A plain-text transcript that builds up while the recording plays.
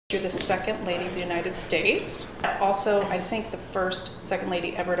You're the second lady of the United States. Also, I think the first second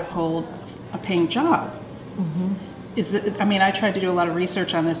lady ever to hold a paying job. Mm-hmm. I mean, I tried to do a lot of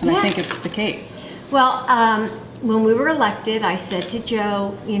research on this, and I think it's the case. Well, when we were elected, I said to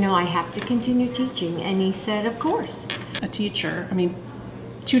Joe, you know, I have to continue teaching. And he said, of course. A teacher, I mean,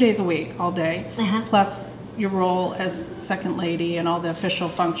 2 days a week, all day, plus your role as second lady and all the official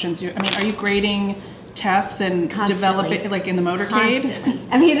functions. I mean, are you grading tests and developing, like in the motorcade? Constantly.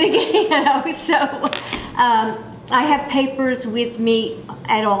 I mean, you know, so I have papers with me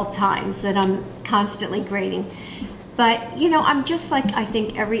at all times that I'm constantly grading. But, you know, I'm just like I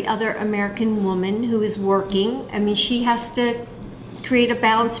think every other American woman who is working. I mean, she has to create a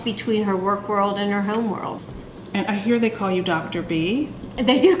balance between her work world and her home world. And I hear they call you Dr. B.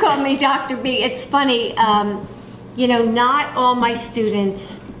 They do call me Dr. B. It's funny, you know, not all my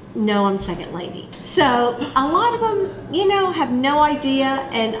students know I'm second lady. So a lot of them, you know, have no idea.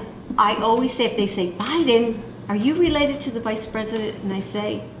 And I always say, if they say, Biden, are you related to the vice president? And I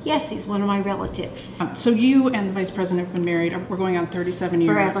say, yes, he's one of my relatives. So you and the vice president have been married, we're going on 37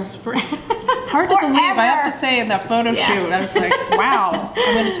 years. Forever. Hard to believe, I have to say, in that photo shoot, I was like, wow,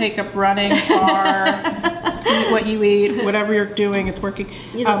 I'm going to take up running, car, eat what you eat, whatever you're doing, it's working.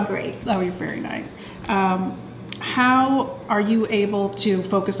 You look great. Oh, you're very nice. How are you able to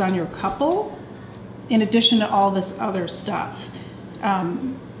focus on your couple in addition to all this other stuff?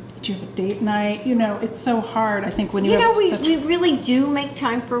 Do you have a date night? You know, it's so hard, I think, when you know, we really do make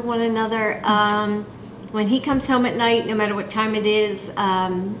time for one another. When he comes home at night, no matter what time it is,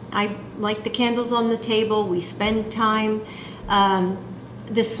 I light the candles on the table. We spend time.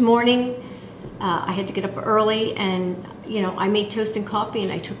 This morning, I had to get up early, and you know, I made toast and coffee,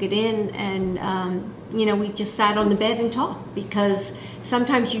 and I took it in, and you know, we just sat on the bed and talked, because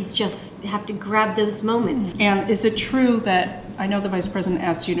sometimes you just have to grab those moments. And is it true that, I know the vice president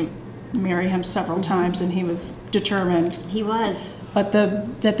asked you to marry him several times, and he was determined? He was. But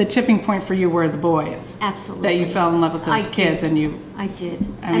that the tipping point for you were the boys. Absolutely. That you fell in love with those kids, and you. I did.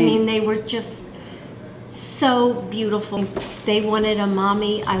 I mean, they were just so beautiful. They wanted a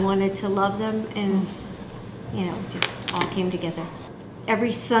mommy. I wanted to love them, and you know, just all came together.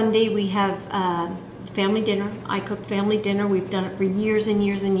 Every Sunday we have family dinner. I cook family dinner. We've done it for years and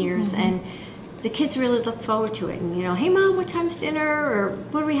years and years, and the kids really look forward to it. And you know, hey mom, what time's dinner? Or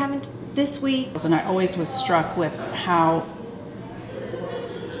what are we having this week? And I always was struck with how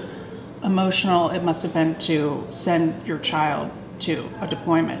emotional it must have been to send your child to a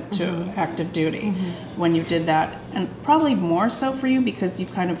deployment, to active duty, when you did that. And probably more so for you because you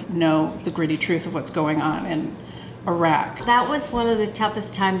kind of know the gritty truth of what's going on in Iraq. That was one of the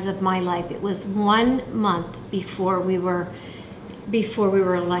toughest times of my life. It was 1 month before we were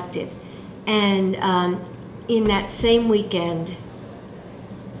elected. And in that same weekend,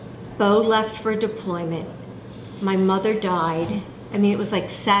 Bo left for deployment. My mother died. I mean, it was like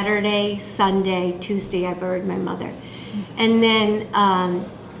Saturday, Sunday, Tuesday, I buried my mother. And then,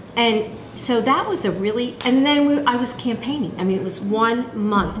 and so that was a really, and then I was campaigning. I mean, it was 1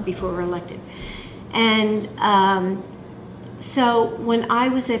 month before we were elected. And so when I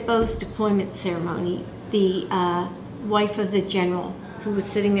was at Bo's deployment ceremony, the wife of the general who was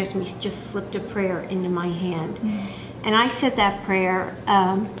sitting next to me just slipped a prayer into my hand. And I said that prayer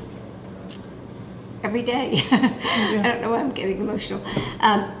every day. I don't know why I'm getting emotional.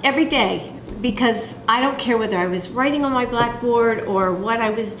 Every day, because I don't care whether I was writing on my blackboard or what I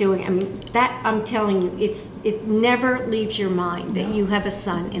was doing. I mean, that, I'm telling you, it never leaves your mind that you have a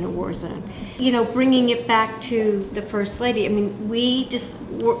son in a war zone. You know, bringing it back to the First Lady, I mean, we just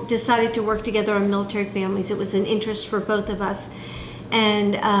decided to work together on military families. It was an interest for both of us.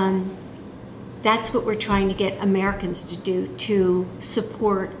 And that's what we're trying to get Americans to do, to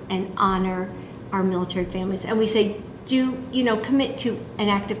support and honor our military families. And we say, you know, commit to an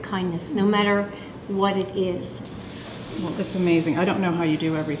act of kindness, no matter what it is. Well, it's amazing. I don't know how you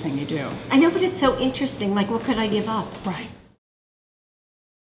do everything you do. I know, but it's so interesting. Like, what could I give up? Right.